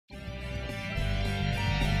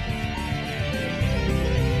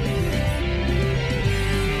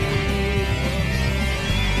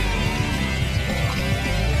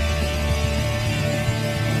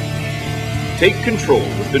Take control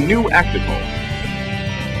with the new Active Home.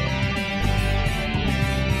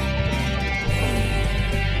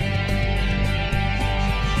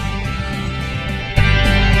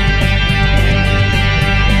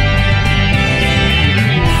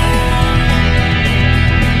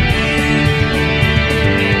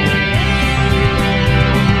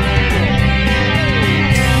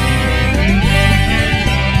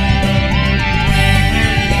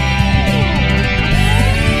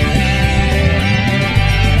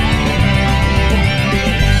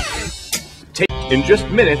 In just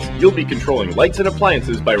minutes, you'll be controlling lights and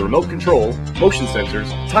appliances by remote control, motion sensors,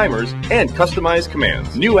 timers, and customized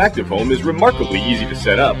commands. New Active Home is remarkably easy to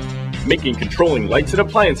set up, making controlling lights and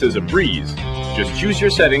appliances a breeze. Just choose your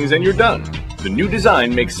settings and you're done. The new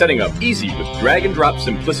design makes setting up easy with drag and drop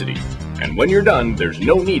simplicity. And when you're done, there's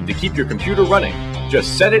no need to keep your computer running.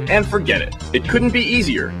 Just set it and forget it. It couldn't be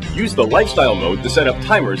easier. Use the lifestyle mode to set up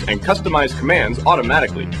timers and customize commands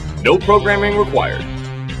automatically. No programming required.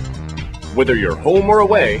 Whether you're home or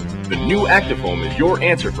away, the new Active Home is your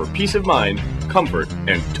answer for peace of mind, comfort,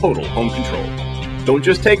 and total home control. Don't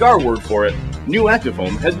just take our word for it. New Active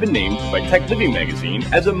Home has been named by Tech Living magazine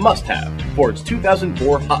as a must-have for its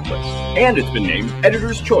 2004 Hot List. And it's been named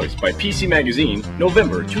Editor's Choice by PC Magazine,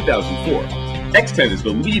 November 2004. X10 is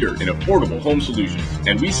the leader in affordable home solutions,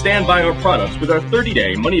 and we stand by our products with our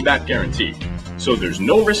 30-day money-back guarantee. So there's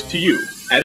no risk to you.